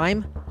against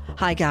crime?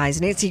 Hi guys,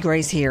 Nancy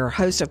Grace here,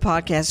 host of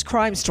podcast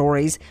Crime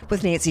Stories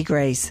with Nancy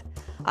Grace.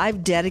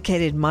 I've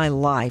dedicated my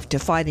life to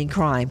fighting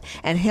crime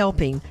and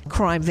helping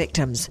crime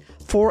victims.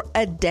 For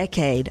a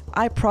decade,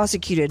 I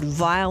prosecuted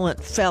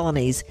violent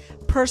felonies,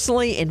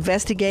 personally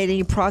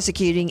investigating,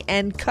 prosecuting,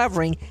 and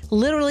covering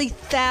literally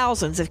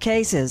thousands of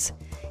cases.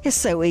 It's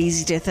so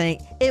easy to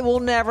think it will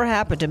never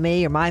happen to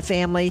me or my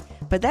family,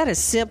 but that is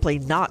simply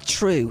not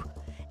true.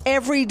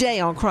 Every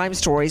day on Crime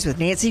Stories with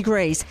Nancy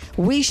Grace,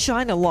 we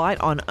shine a light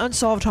on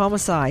unsolved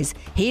homicides,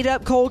 heat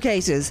up cold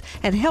cases,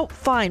 and help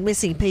find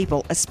missing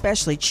people,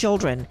 especially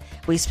children.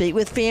 We speak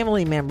with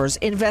family members,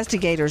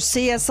 investigators,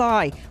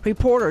 CSI,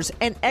 reporters,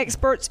 and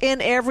experts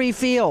in every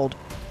field.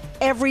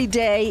 Every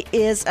day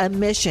is a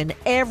mission.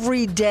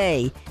 Every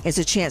day is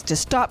a chance to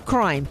stop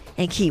crime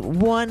and keep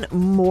one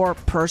more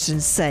person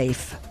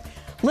safe.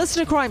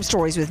 Listen to Crime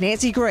Stories with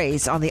Nancy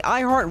Grace on the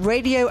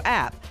iHeartRadio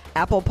app,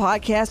 Apple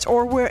Podcasts,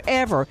 or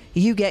wherever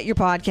you get your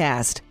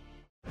podcast.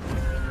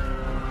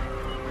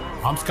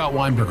 I'm Scott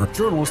Weinberger,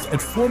 journalist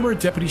and former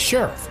deputy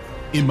sheriff.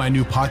 In my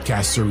new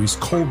podcast series,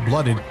 Cold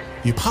Blooded,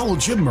 The Apollo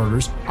Gym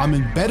Murders, I'm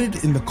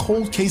embedded in the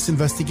cold case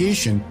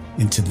investigation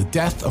into the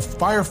death of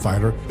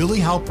firefighter Billy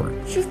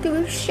Halpern. It's just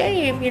a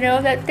shame,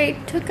 that they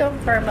took him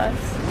from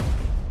us.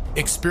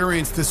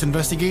 Experience this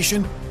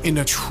investigation in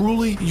a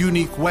truly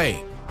unique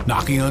way,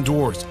 knocking on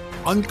doors,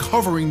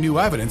 uncovering new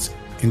evidence,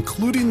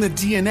 including the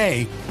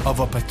DNA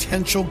of a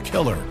potential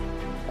killer.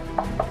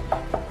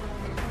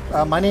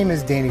 My name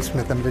is Danny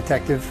Smith. I'm a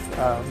detective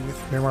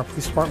with Miramar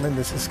Police Department.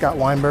 This is Scott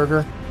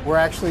Weinberger. We're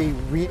actually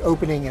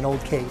reopening an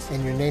old case,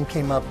 and your name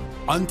came up.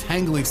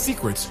 Untangling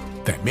secrets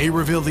that may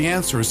reveal the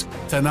answers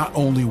to not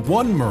only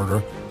one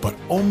murder, but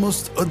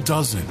almost a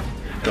dozen.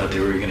 I thought they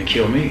were going to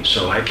kill me,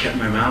 so I kept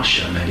my mouth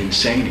shut and I didn't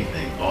say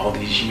anything. All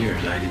these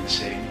years, I didn't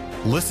say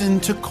anything. Listen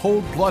to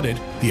Cold Blooded,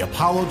 The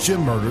Apollo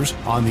Gym Murders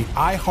on the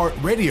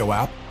iHeartRadio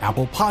app,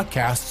 Apple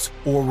Podcasts,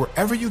 or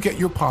wherever you get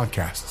your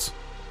podcasts.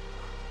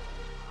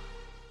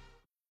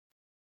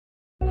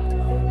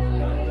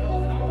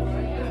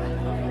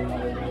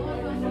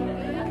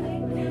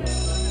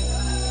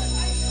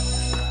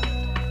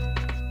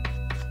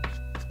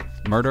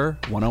 Murder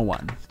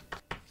 101.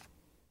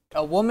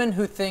 A woman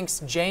who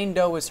thinks Jane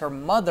Doe is her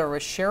mother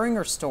is sharing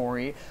her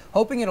story,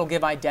 hoping it'll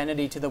give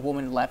identity to the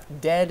woman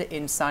left dead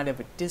inside of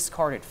a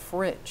discarded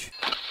fridge.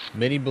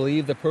 Many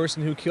believe the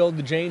person who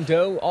killed Jane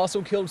Doe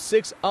also killed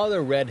 6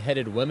 other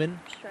red-headed women.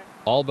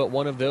 All but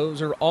one of those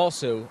are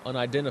also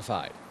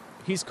unidentified.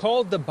 He's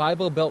called the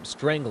Bible Belt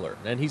Strangler,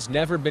 and he's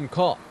never been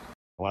caught.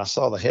 When I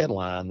saw the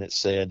headline that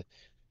said,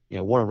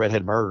 one of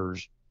Redhead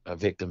Murders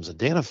victims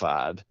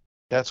identified,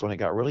 that's when it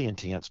got really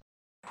intense.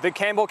 The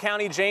Campbell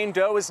County Jane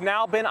Doe has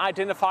now been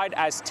identified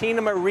as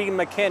Tina Marie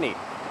McKinney.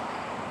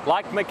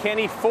 Like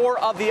McKinney, 4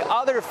 of the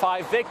other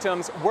 5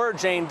 victims were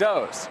Jane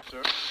Doe's.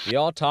 The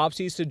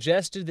autopsy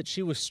suggested that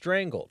she was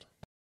strangled.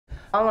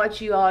 I want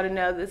you all to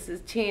know this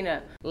is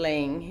Tina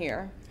laying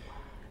here.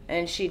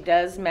 And she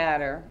does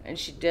matter, and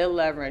she did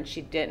love her, and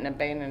she didn't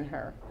abandon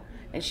her.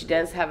 And she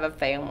does have a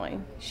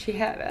family. She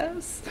had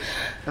us.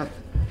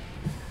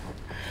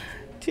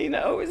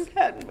 Tina always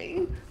had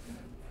me.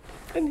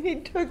 And he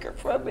took her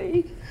from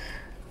me.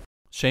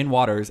 Shane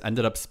Waters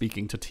ended up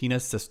speaking to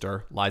Tina's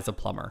sister, Liza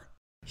Plummer.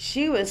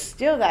 She was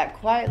still that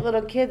quiet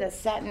little kid that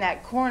sat in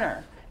that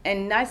corner.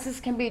 And nice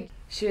as can be,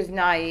 she was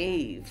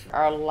naive.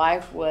 Our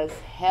life was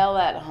hell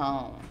at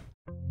home.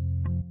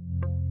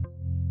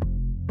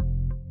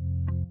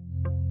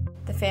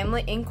 The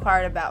family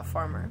inquired about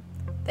Farmer.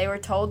 They were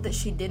told that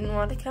she didn't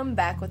want to come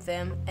back with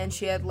them, and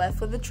she had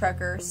left with a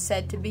trucker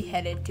said to be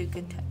headed to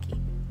Kentucky.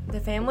 The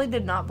family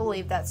did not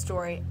believe that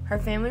story. Her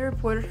family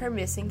reported her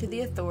missing to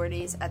the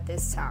authorities at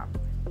this time.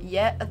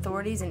 Yet,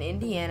 authorities in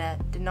Indiana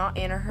did not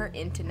enter her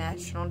into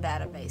national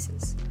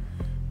databases.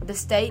 The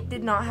state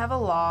did not have a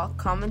law,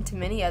 common to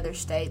many other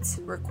states,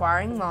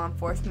 requiring law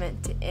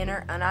enforcement to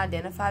enter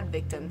unidentified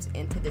victims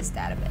into this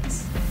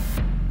database.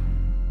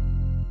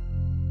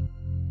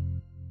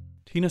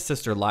 Tina's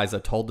sister Liza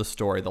told the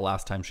story the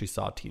last time she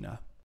saw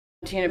Tina.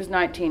 Tina was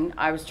 19,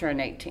 I was turning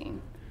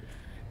 18.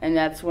 And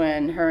that's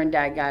when her and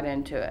Dad got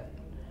into it.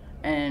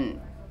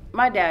 And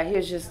my dad, he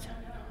was just,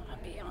 I'll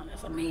be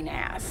honest, a mean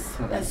ass.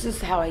 That's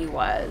just how he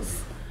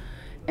was.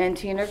 And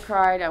Tina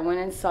cried. I went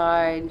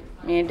inside.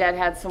 Me and Dad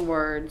had some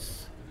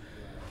words.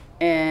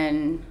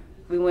 And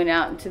we went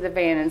out into the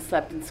van and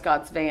slept in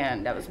Scott's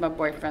van. That was my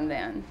boyfriend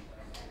then.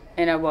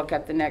 And I woke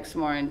up the next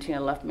morning,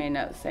 Tina left me a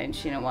note saying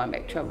she didn't want to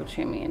make trouble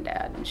between me and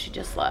Dad, and she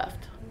just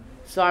left.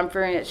 So I'm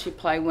fearing that she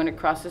probably went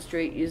across the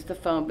street, used the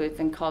phone booth,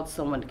 and called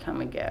someone to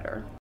come and get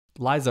her.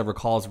 Liza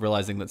recalls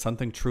realizing that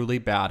something truly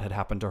bad had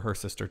happened to her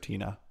sister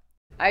Tina.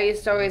 I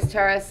used to always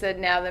tell her, I said,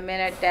 now the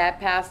minute Dad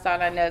passed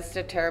on, I know it's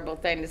a terrible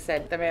thing to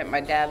say, the minute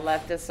my dad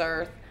left this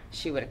earth,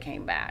 she would have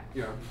came back.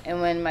 Yeah.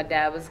 And when my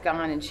dad was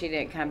gone and she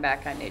didn't come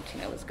back, I knew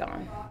Tina was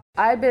gone.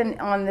 I've been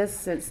on this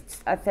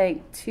since, I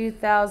think,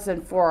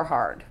 2004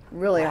 hard,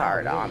 really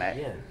hard on it.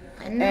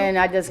 Yeah. And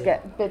I just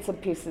get bits and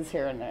pieces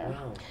here and there.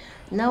 Wow.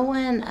 No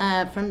one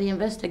from the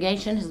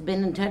investigation has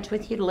been in touch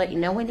with you to let you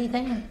know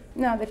anything?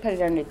 No, they put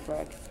it underneath the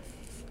rug.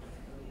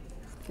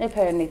 They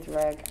put it underneath the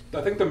rug.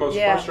 I think the most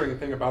frustrating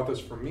thing about this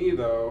for me,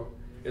 though,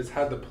 is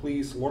had the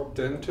police looked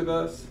into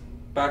this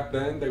back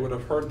then, they would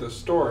have heard this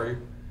story,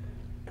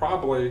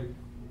 probably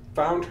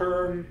found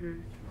her,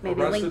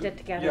 maybe arrested. linked it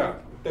together. Yeah,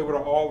 they would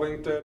have all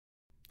linked it.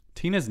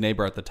 Tina's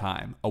neighbor at the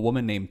time, a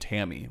woman named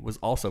Tammy, was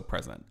also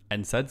present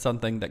and said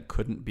something that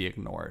couldn't be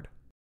ignored.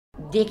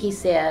 Dickie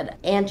said,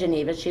 and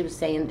Geneva, she was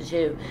saying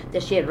too,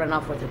 that she had run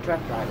off with a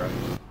truck driver.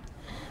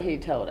 He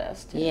told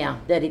us to. Yeah,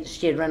 that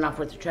she had run off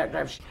with a truck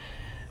driver.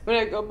 When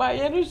I go by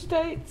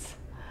interstates,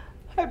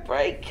 I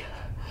brake.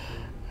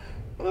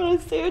 When I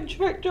see a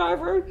truck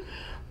driver,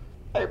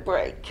 I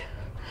brake.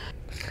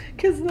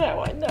 Because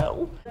now I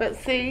know. But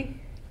see,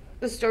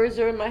 the stories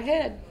are in my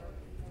head.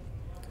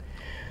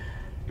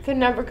 They're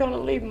never going to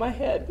leave my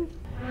head.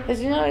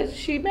 As you know,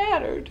 she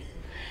mattered.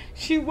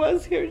 She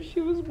was here,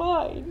 she was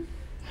mine.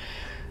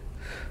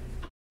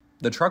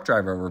 The truck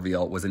driver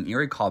reveal was an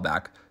eerie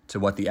callback to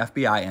what the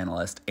FBI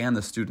analyst and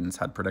the students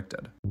had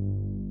predicted.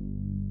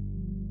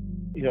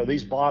 You know,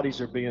 these bodies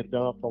are being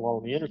dumped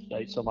along the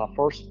interstate. So my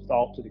first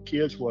thought to the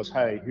kids was,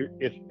 hey,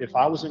 if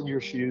I was in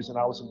your shoes and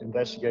I was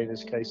investigating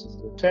this case as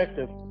a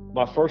detective,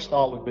 my first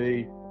thought would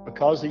be,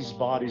 because these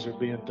bodies are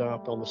being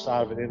dumped on the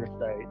side of an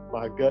interstate,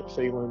 my gut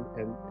feeling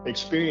and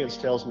experience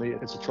tells me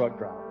it's a truck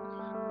driver.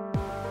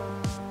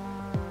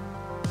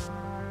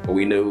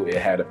 We knew it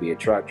had to be a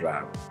truck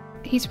driver.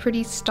 He's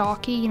pretty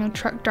stocky,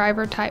 truck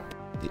driver type.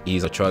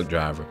 He's a truck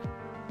driver.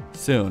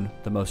 Soon,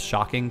 the most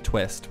shocking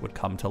twist would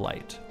come to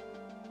light.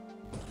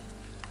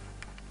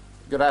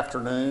 Good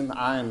afternoon.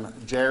 I'm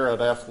Jared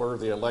Effler,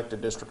 the elected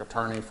district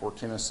attorney for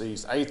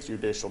Tennessee's 8th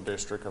Judicial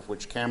District, of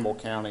which Campbell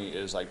County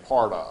is a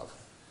part of.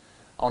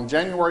 On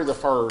January the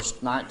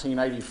 1st,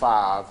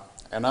 1985,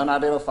 an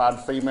unidentified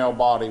female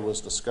body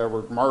was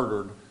discovered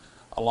murdered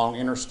along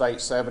Interstate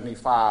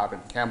 75 in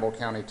Campbell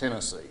County,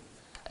 Tennessee.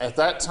 At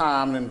that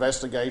time, an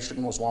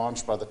investigation was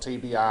launched by the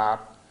TBI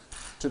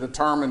to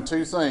determine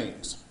two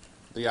things: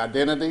 the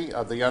identity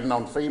of the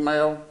unknown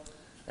female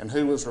and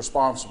who was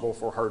responsible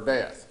for her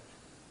death.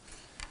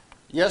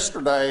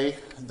 Yesterday,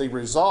 the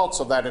results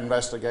of that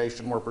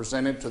investigation were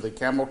presented to the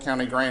Campbell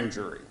County Grand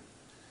Jury.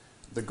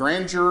 The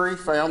grand jury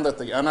found that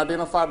the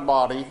unidentified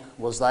body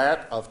was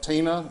that of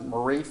Tina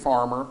Marie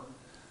Farmer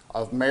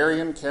of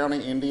Marion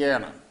County,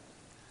 Indiana.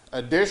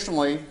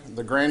 Additionally,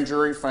 the grand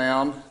jury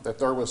found that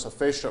there was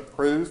sufficient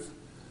proof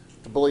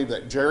to believe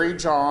that Jerry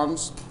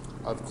Johns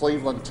of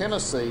Cleveland,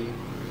 Tennessee,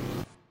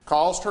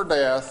 caused her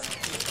death.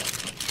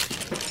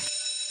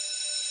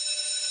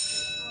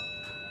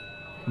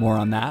 More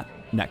on that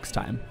next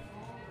time.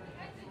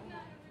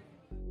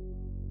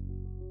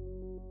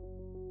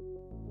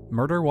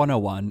 Murder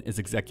 101 is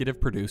executive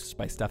produced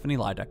by Stephanie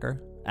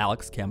Lydecker,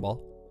 Alex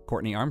Campbell,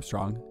 Courtney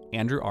Armstrong,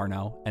 Andrew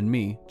Arno, and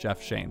me,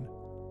 Jeff Shane.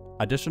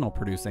 Additional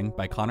producing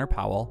by Connor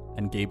Powell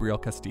and Gabriel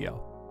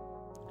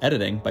Castillo.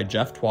 Editing by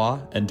Jeff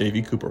Twa and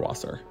Davey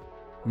Cooperwasser.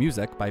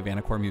 Music by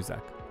Vanacore Music.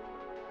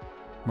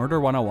 Murder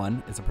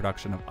 101 is a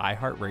production of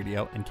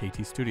iHeartRadio and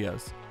KT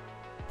Studios.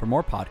 For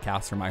more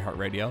podcasts from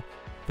iHeartRadio,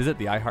 visit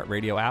the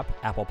iHeartRadio app,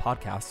 Apple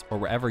Podcasts, or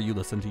wherever you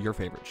listen to your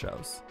favorite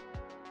shows.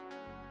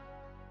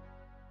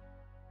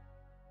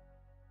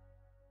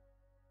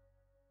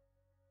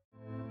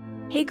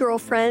 Hey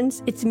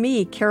girlfriends, it's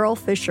me, Carol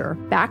Fisher,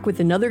 back with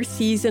another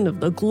season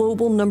of the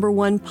global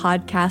 #1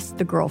 podcast,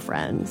 The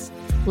Girlfriends.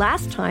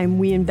 Last time,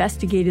 we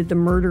investigated the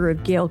murder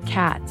of Gail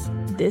Katz.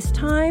 This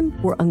time,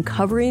 we're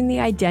uncovering the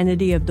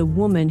identity of the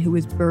woman who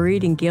was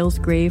buried in Gail's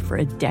grave for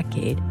a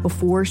decade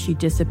before she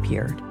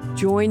disappeared.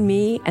 Join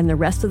me and the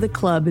rest of the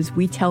club as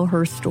we tell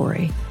her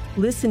story.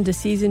 Listen to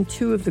Season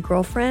 2 of The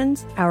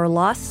Girlfriends, Our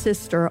Lost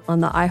Sister on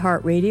the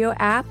iHeartRadio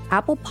app,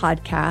 Apple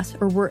Podcasts,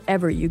 or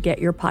wherever you get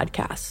your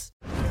podcasts.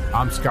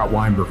 I'm Scott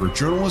Weinberger,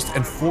 journalist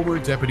and former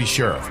deputy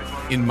sheriff.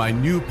 In my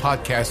new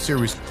podcast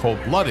series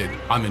called Blooded,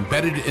 I'm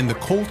embedded in the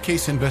cold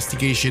case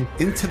investigation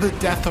into the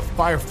death of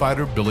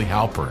firefighter Billy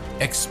Halpern.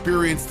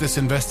 Experience this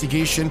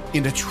investigation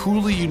in a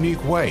truly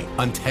unique way,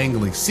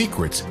 untangling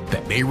secrets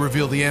that may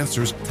reveal the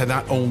answers to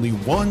not only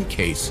one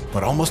case,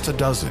 but almost a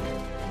dozen.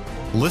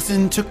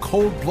 Listen to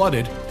Cold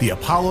Blooded, the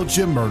Apollo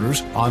Gym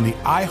Murders on the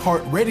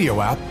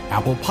iHeartRadio app,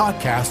 Apple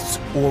Podcasts,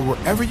 or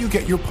wherever you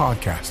get your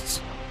podcasts.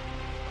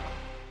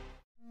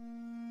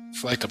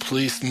 It's like the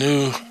police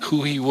knew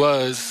who he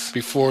was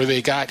before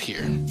they got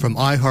here. From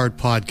iHeart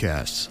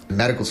Podcasts. The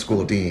medical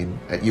school dean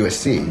at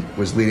USC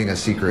was leading a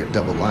secret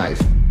double life.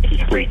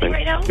 He's breathing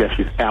right now? Yes,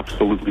 he's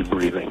absolutely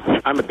breathing.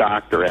 I'm a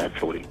doctor,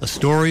 actually. A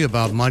story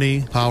about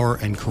money, power,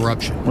 and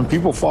corruption. When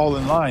people fall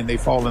in line, they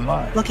fall in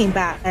line. Looking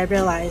back, I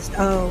realized,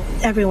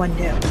 everyone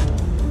knew.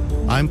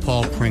 I'm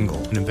Paul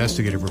Pringle, an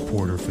investigative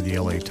reporter for the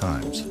LA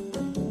Times.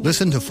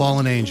 Listen to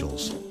Fallen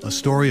Angels, a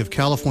story of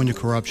California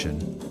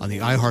corruption on the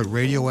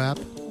iHeartRadio app,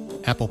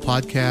 Apple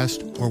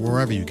Podcast, or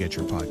wherever you get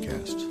your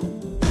podcasts.